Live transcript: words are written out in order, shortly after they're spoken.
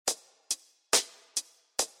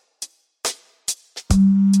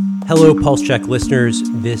Hello, Pulse Check listeners.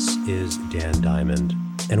 This is Dan Diamond,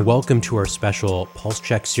 and welcome to our special Pulse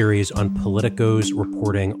Check series on Politico's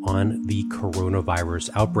reporting on the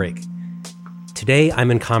coronavirus outbreak. Today, I'm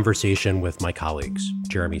in conversation with my colleagues,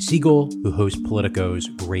 Jeremy Siegel, who hosts Politico's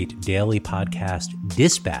great daily podcast,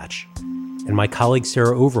 Dispatch, and my colleague,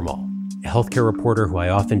 Sarah Overmall, a healthcare reporter who I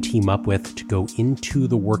often team up with to go into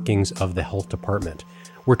the workings of the health department.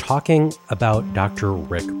 We're talking about Dr.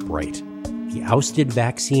 Rick Bright, the ousted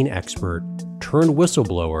vaccine expert turned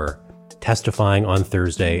whistleblower, testifying on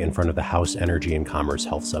Thursday in front of the House Energy and Commerce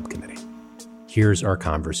Health Subcommittee. Here's our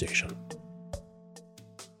conversation.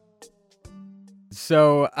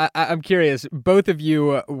 So I'm curious, both of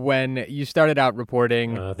you, when you started out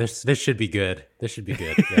reporting... This should be good. This should be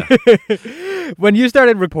good, yeah. When you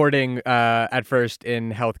started reporting at first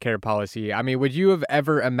in healthcare policy, I mean, would you have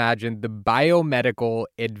ever imagined the Biomedical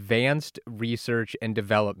Advanced Research and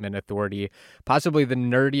Development Authority, possibly the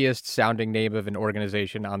nerdiest sounding name of an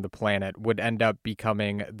organization on the planet, would end up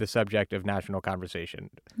becoming the subject of national conversation?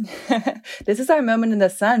 This is our moment in the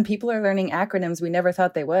sun. People are learning acronyms we never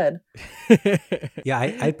thought they would. Yeah,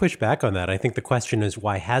 I'd push back on that. I think the question is,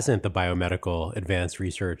 why hasn't the Biomedical Advanced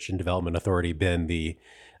Research and Development Authority been the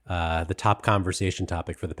top conversation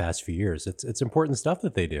topic for the past few years? It's important stuff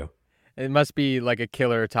that they do. It must be like a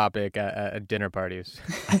killer topic at dinner parties.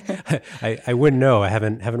 I wouldn't know. I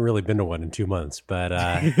haven't really been to one in 2 months, but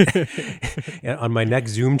on my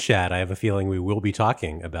next Zoom chat, I have a feeling we will be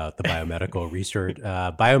talking about the Biomedical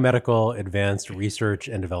Advanced Research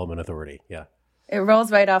and Development Authority. Yeah, it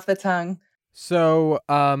rolls right off the tongue. So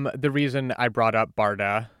the reason I brought up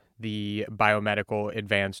BARDA, the Biomedical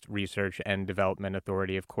Advanced Research and Development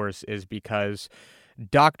Authority, of course, is because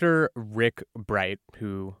Dr. Rick Bright,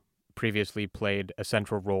 who previously played a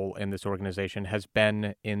central role in this organization, has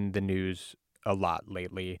been in the news a lot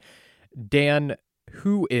lately. Dan,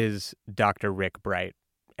 who is Dr. Rick Bright,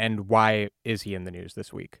 and why is he in the news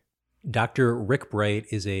this week? Dr. Rick Bright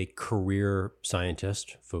is a career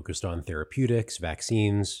scientist focused on therapeutics,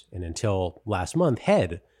 vaccines, and until last month,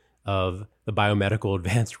 head of the Biomedical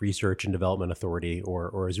Advanced Research and Development Authority,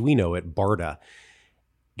 or as we know it, BARDA.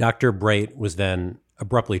 Dr. Bright was then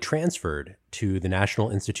abruptly transferred to the National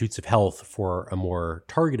Institutes of Health for a more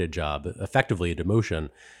targeted job, effectively a demotion,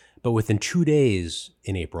 but within 2 days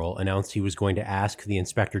in April announced he was going to ask the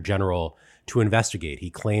Inspector General to investigate. He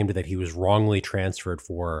claimed that he was wrongly transferred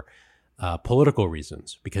for political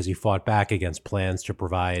reasons because he fought back against plans to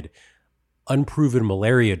provide unproven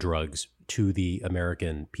malaria drugs to the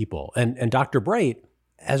American people. And Dr. Bright,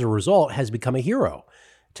 as a result, has become a hero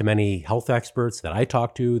to many health experts that I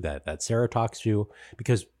talk to, that Sarah talks to,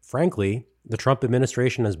 because frankly, the Trump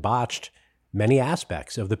administration has botched many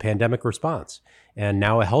aspects of the pandemic response. And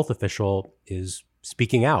now a health official is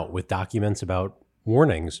speaking out with documents about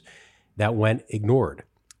warnings that went ignored.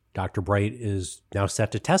 Dr. Bright is now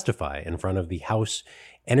set to testify in front of the House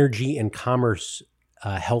Energy and Commerce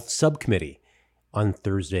Health Subcommittee on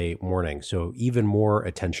Thursday morning. So even more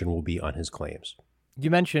attention will be on his claims. You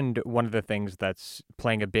mentioned one of the things that's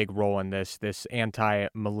playing a big role in this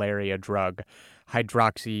anti-malaria drug,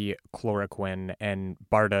 hydroxychloroquine, and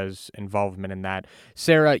BARDA's involvement in that.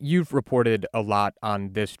 Sarah, you've reported a lot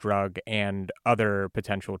on this drug and other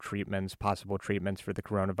potential treatments, possible treatments for the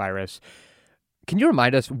coronavirus. Can you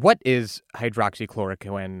remind us, what is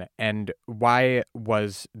hydroxychloroquine and why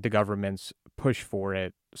was the government's push for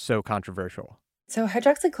it so controversial? So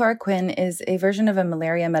hydroxychloroquine is a version of a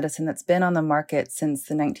malaria medicine that's been on the market since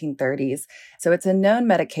the 1930s. So it's a known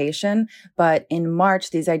medication, but in March,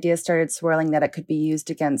 these ideas started swirling that it could be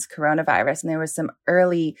used against coronavirus. And there was some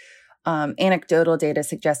early anecdotal data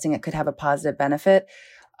suggesting it could have a positive benefit.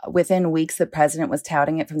 Within weeks, the president was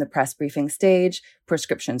touting it from the press briefing stage.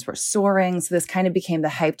 Prescriptions were soaring. So this kind of became the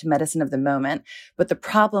hyped medicine of the moment. But the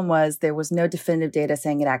problem was there was no definitive data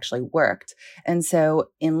saying it actually worked. And so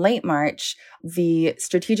in late March, the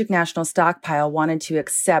Strategic National Stockpile wanted to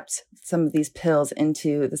accept some of these pills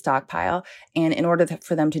into the stockpile. And in order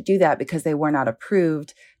for them to do that, because they were not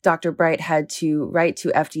approved, Dr. Bright had to write to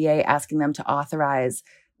FDA asking them to authorize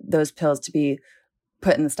those pills to be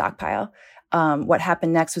put in the stockpile. What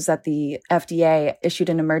happened next was that the FDA issued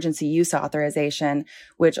an emergency use authorization,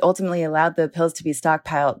 which ultimately allowed the pills to be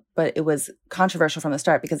stockpiled. But it was controversial from the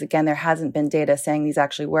start because, again, there hasn't been data saying these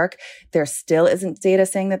actually work. There still isn't data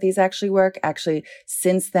saying that these actually work. Actually,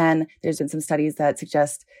 since then, there's been some studies that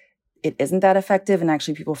suggest it isn't that effective and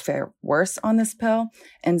actually people fare worse on this pill.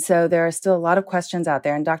 And so there are still a lot of questions out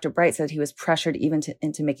there. And Dr. Bright said he was pressured even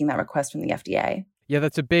into making that request from the FDA. Yeah,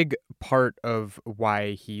 that's a big part of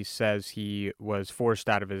why he says he was forced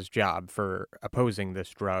out of his job for opposing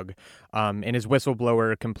this drug. In his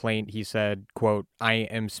whistleblower complaint, he said, quote, "I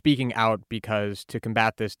am speaking out because to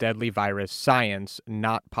combat this deadly virus, science,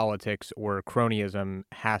 not politics or cronyism,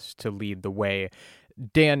 has to lead the way."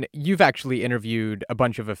 Dan, you've actually interviewed a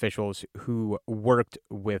bunch of officials who worked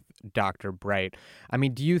with Dr. Bright. I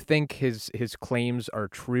mean, do you think his claims are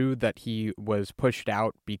true that he was pushed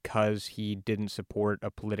out because he didn't support a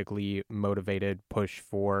politically motivated push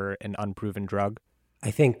for an unproven drug? I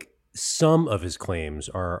think some of his claims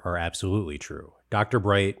are absolutely true. Dr.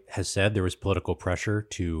 Bright has said there was political pressure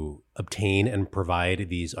to obtain and provide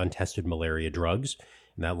these untested malaria drugs,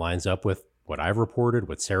 and that lines up with what I've reported,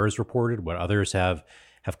 what Sarah's reported, what others have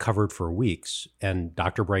covered for weeks. And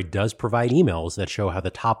Dr. Bright does provide emails that show how the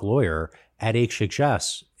top lawyer at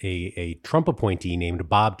HHS, a Trump appointee named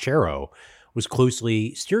Bob Chero, was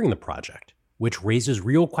closely steering the project, which raises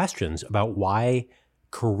real questions about why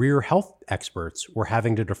career health experts were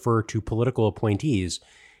having to defer to political appointees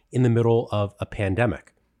in the middle of a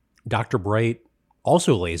pandemic. Dr. Bright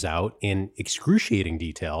also lays out in excruciating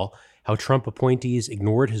detail how Trump appointees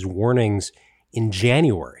ignored his warnings in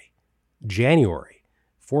January,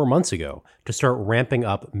 4 months ago, to start ramping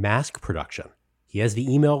up mask production. He has the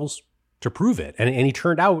emails to prove it. And he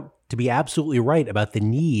turned out to be absolutely right about the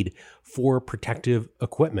need for protective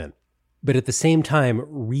equipment. But at the same time,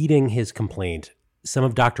 reading his complaint, some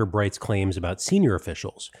of Dr. Bright's claims about senior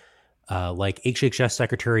officials, like HHS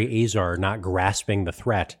Secretary Azar not grasping the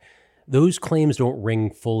threat, those claims don't ring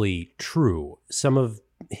fully true. Some of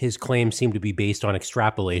his claims seem to be based on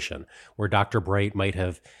extrapolation, where Dr. Bright might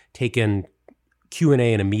have taken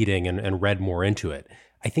Q&A in a meeting and read more into it.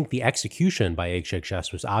 I think the execution by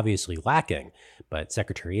HHS was obviously lacking, but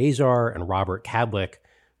Secretary Azar and Robert Kadlec,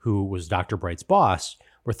 who was Dr. Bright's boss,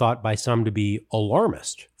 were thought by some to be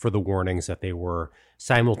alarmist for the warnings that they were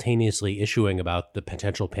simultaneously issuing about the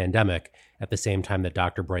potential pandemic at the same time that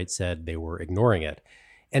Dr. Bright said they were ignoring it.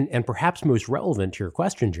 And perhaps most relevant to your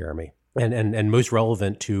question, Jeremy, and most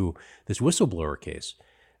relevant to this whistleblower case,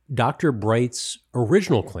 Dr. Bright's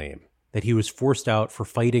original claim that he was forced out for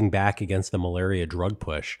fighting back against the malaria drug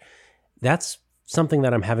push, that's something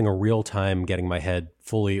that I'm having a real time getting my head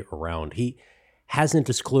fully around. He hasn't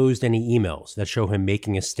disclosed any emails that show him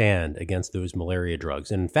making a stand against those malaria drugs.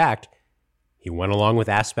 And in fact, he went along with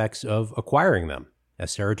aspects of acquiring them,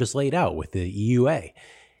 as Sarah just laid out with the EUA.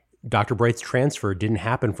 Dr. Bright's transfer didn't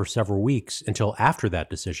happen for several weeks until after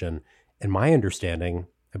that decision. And my understanding,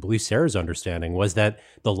 I believe Sarah's understanding, was that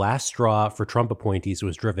the last straw for Trump appointees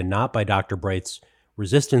was driven not by Dr. Bright's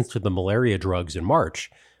resistance to the malaria drugs in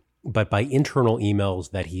March, but by internal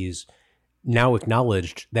emails that he's now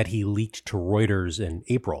acknowledged that he leaked to Reuters in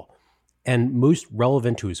April. And most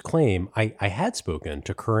relevant to his claim, I had spoken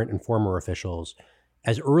to current and former officials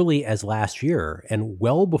as early as last year and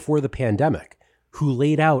well before the pandemic, who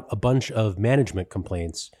laid out a bunch of management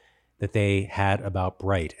complaints that they had about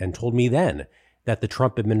Bright and told me then that the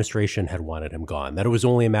Trump administration had wanted him gone, that it was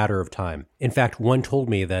only a matter of time. In fact, one told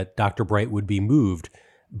me that Dr. Bright would be moved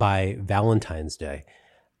by Valentine's Day.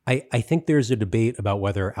 I think there's a debate about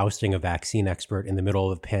whether ousting a vaccine expert in the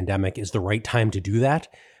middle of a pandemic is the right time to do that,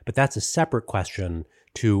 but that's a separate question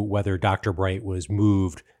to whether Dr. Bright was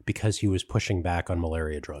moved because he was pushing back on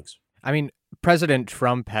malaria drugs. I mean, President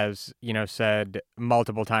Trump has, said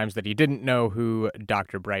multiple times that he didn't know who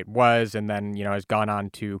Dr. Bright was, and then, has gone on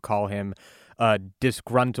to call him a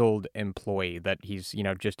disgruntled employee, that he's,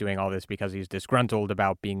 just doing all this because he's disgruntled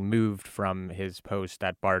about being moved from his post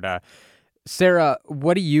at BARDA. Sarah,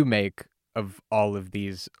 what do you make of all of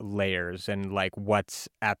these layers and what's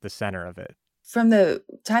at the center of it? From the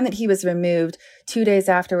time that he was removed, 2 days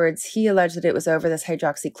afterwards, he alleged that it was over this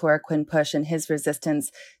hydroxychloroquine push and his resistance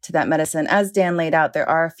to that medicine. As Dan laid out, there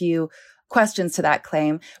are a few questions to that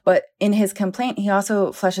claim, but in his complaint, he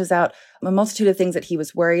also fleshes out a multitude of things that he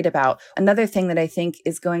was worried about. Another thing that I think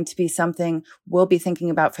is going to be something we'll be thinking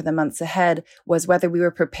about for the months ahead was whether we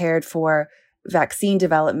were prepared for vaccine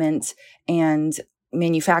development and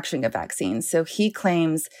manufacturing of vaccines. So he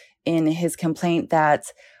claims in his complaint that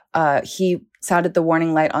he sounded the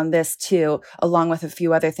warning light on this too, along with a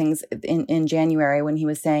few other things in January when he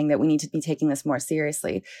was saying that we need to be taking this more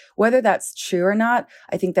seriously. Whether that's true or not,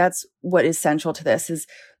 I think that's what is central to this, is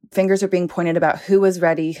fingers are being pointed about who was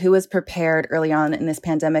ready, who was prepared early on in this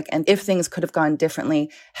pandemic, and if things could have gone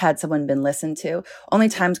differently had someone been listened to. Only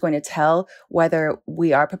time's going to tell whether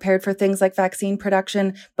we are prepared for things like vaccine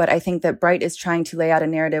production, but I think that Bright is trying to lay out a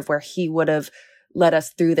narrative where he would have led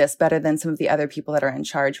us through this better than some of the other people that are in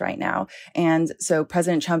charge right now. And so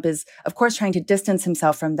President Trump is, of course, trying to distance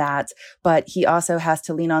himself from that, but he also has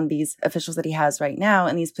to lean on these officials that he has right now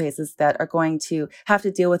in these places that are going to have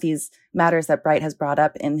to deal with these matters that Bright has brought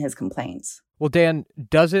up in his complaints. Well, Dan,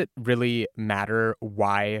 does it really matter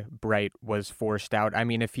why Bright was forced out? I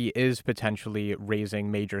mean, if he is potentially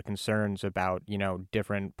raising major concerns about,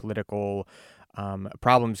 different political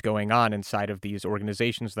problems going on inside of these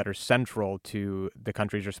organizations that are central to the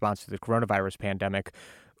country's response to the coronavirus pandemic,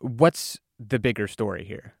 what's the bigger story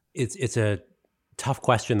here? It's a tough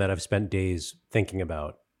question that I've spent days thinking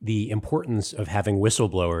about. The importance of having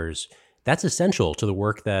whistleblowers, that's essential to the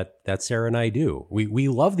work that Sarah and I do. We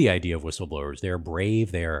love the idea of whistleblowers. They're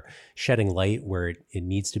brave. They're shedding light where it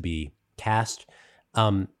needs to be cast.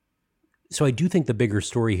 So I do think the bigger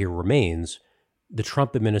story here remains the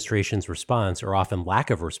Trump administration's response, or often lack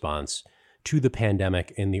of response, to the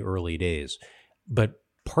pandemic in the early days. But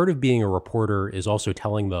part of being a reporter is also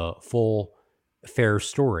telling the full, fair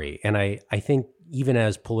story. And I think even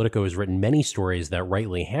as Politico has written many stories that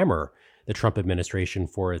rightly hammer the Trump administration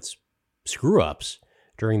for its screw-ups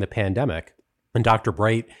during the pandemic, and Dr.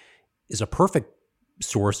 Bright is a perfect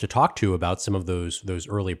source to talk to about some of those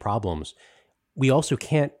early problems, we also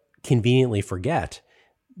can't conveniently forget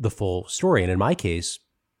the full story. And in my case,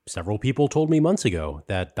 several people told me months ago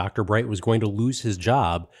that Dr. Bright was going to lose his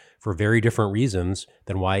job for very different reasons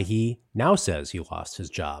than why he now says he lost his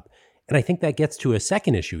job. And I think that gets to a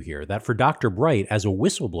second issue here, that for Dr. Bright, as a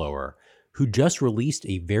whistleblower who just released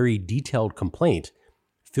a very detailed complaint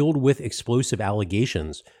filled with explosive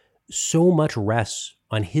allegations, so much rests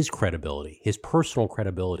on his credibility, his personal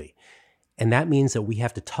credibility. And that means that we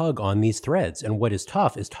have to tug on these threads. And what is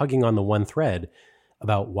tough is tugging on the one thread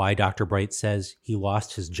about why Dr. Bright says he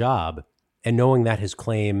lost his job, and knowing that his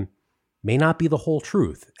claim may not be the whole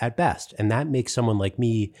truth at best. And that makes someone like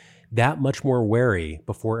me that much more wary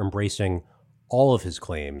before embracing all of his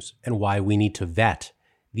claims, and why we need to vet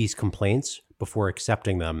these complaints before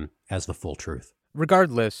accepting them as the full truth.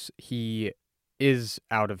 Regardless, he is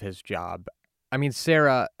out of his job. I mean,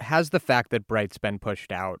 Sarah, has the fact that Bright's been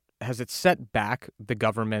pushed out, has it set back the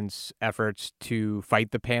government's efforts to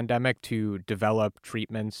fight the pandemic, to develop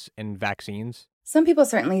treatments and vaccines? Some people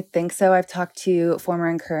certainly think so. I've talked to former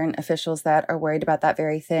and current officials that are worried about that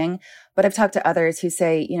very thing. But I've talked to others who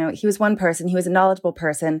say, he was one person, he was a knowledgeable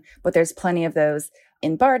person, but there's plenty of those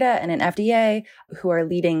in BARDA and in FDA who are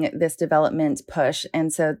leading this development push.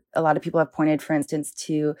 And so a lot of people have pointed, for instance,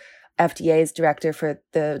 to FDA's director for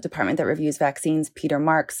the department that reviews vaccines, Peter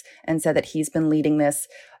Marks, and said that he's been leading this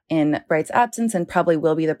in Bright's absence and probably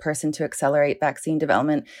will be the person to accelerate vaccine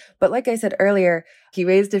development. But like I said earlier, he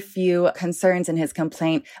raised a few concerns in his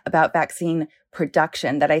complaint about vaccine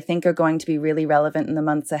production that I think are going to be really relevant in the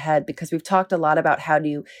months ahead, because we've talked a lot about how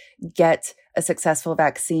to get a successful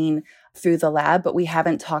vaccine through the lab, but we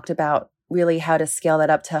haven't talked about really how to scale that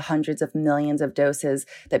up to hundreds of millions of doses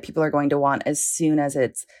that people are going to want as soon as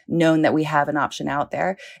it's known that we have an option out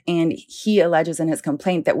there. And he alleges in his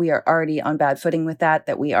complaint that we are already on bad footing with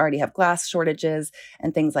that we already have glass shortages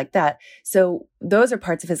and things like that. So those are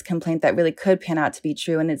parts of his complaint that really could pan out to be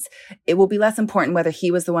true. And it will be less important whether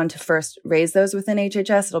he was the one to first raise those within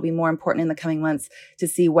HHS. It'll be more important in the coming months to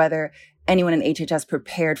see whether anyone in HHS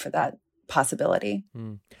prepared for that possibility.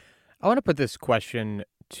 I want to put this question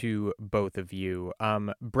to both of you.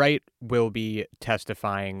 Bright will be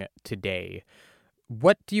testifying today.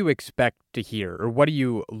 What do you expect to hear, or what are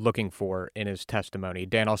you looking for in his testimony?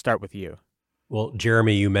 Dan, I'll start with you. Well,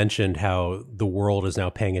 Jeremy, you mentioned how the world is now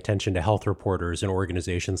paying attention to health reporters and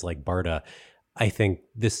organizations like BARDA. I think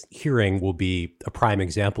this hearing will be a prime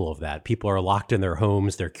example of that. People are locked in their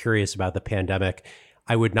homes. They're curious about the pandemic.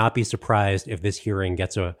 I would not be surprised if this hearing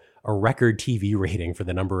gets a record TV rating for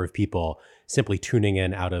the number of people simply tuning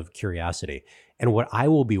in out of curiosity. And what I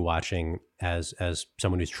will be watching as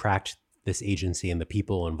someone who's tracked this agency and the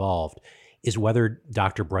people involved is whether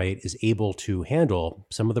Dr. Bright is able to handle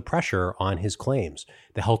some of the pressure on his claims.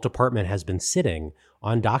 The health department has been sitting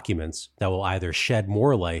on documents that will either shed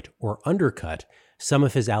more light or undercut some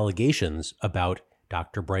of his allegations about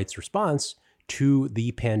Dr. Bright's response to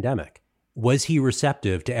the pandemic. Was he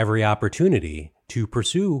receptive to every opportunity to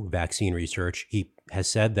pursue vaccine research? He has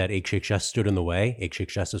said that HHS stood in the way.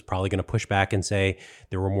 HHS is probably going to push back and say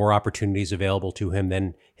there were more opportunities available to him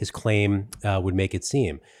than his claim would make it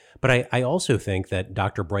seem. But I also think that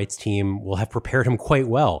Dr. Bright's team will have prepared him quite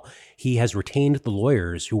well. He has retained the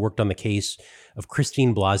lawyers who worked on the case of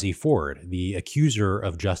Christine Blasey Ford, the accuser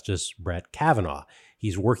of Justice Brett Kavanaugh.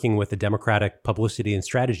 He's working with the Democratic publicity and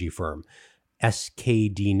strategy firm,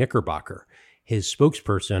 SKD Knickerbocker. His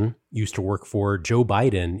spokesperson used to work for Joe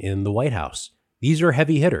Biden in the White House. These are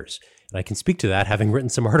heavy hitters. And I can speak to that having written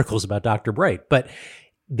some articles about Dr. Bright. But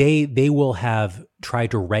they will have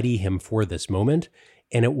tried to ready him for this moment.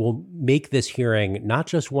 And it will make this hearing not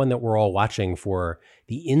just one that we're all watching for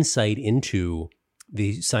the insight into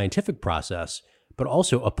the scientific process, but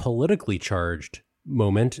also a politically charged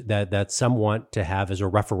moment that some want to have as a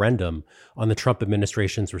referendum on the Trump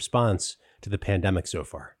administration's response to the pandemic so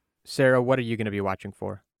far. Sarah, what are you going to be watching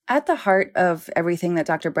for? At the heart of everything that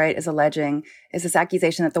Dr. Bright is alleging is this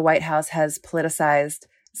accusation that the White House has politicized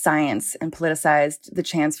science and politicized the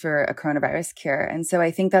chance for a coronavirus cure. And so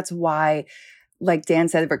I think that's why, like Dan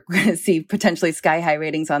said, we're going to see potentially sky-high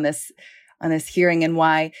ratings on this hearing, and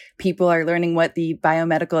why people are learning what the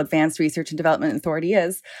Biomedical Advanced Research and Development Authority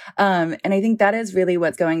is. And I think that is really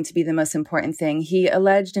what's going to be the most important thing. He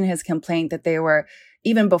alleged in his complaint that there were,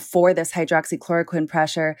 even before this hydroxychloroquine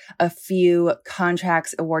pressure, a few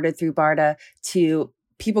contracts awarded through BARDA to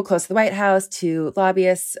people close to the White House, to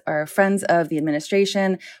lobbyists or friends of the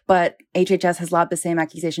administration. But HHS has lobbed the same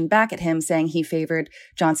accusation back at him, saying he favored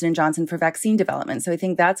Johnson & Johnson for vaccine development. So I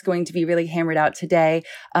think that's going to be really hammered out today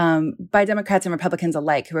by Democrats and Republicans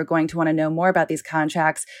alike, who are going to want to know more about these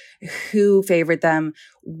contracts, who favored them,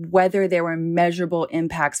 whether there were measurable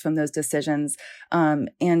impacts from those decisions.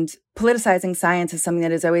 And politicizing science is something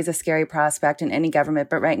that is always a scary prospect in any government.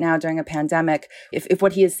 But right now, during a pandemic, if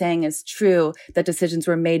what he is saying is true, that decisions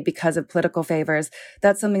were made because of political favors,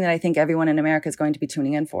 that's something that I think everyone in America is going to be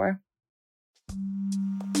tuning in for.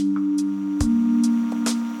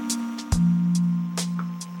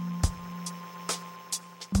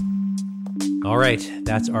 All right,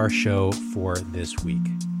 that's our show for this week.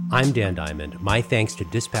 I'm Dan Diamond. My thanks to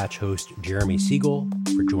Dispatch host Jeremy Siegel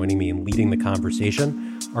for joining me and leading the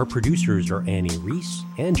conversation. Our producers are Annie Reese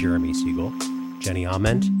and Jeremy Siegel. Jenny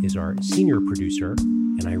Ament is our senior producer,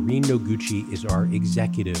 and Irene Noguchi is our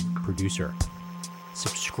executive producer.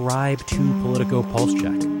 Subscribe to Politico Pulse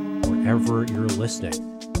Check wherever you're listening,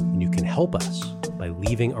 and you can help us by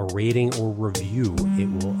leaving a rating or review. It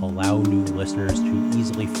will allow new listeners to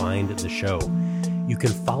easily find the show. You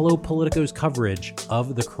can follow Politico's coverage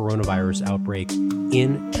of the coronavirus outbreak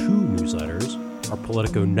in 2 newsletters: our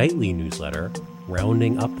Politico Nightly newsletter,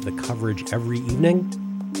 rounding up the coverage every evening,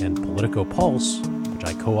 and Politico Pulse, which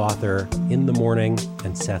I co-author in the morning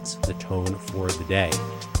and sets the tone for the day.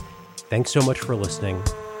 Thanks so much for listening,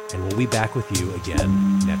 and we'll be back with you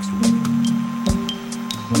again next week.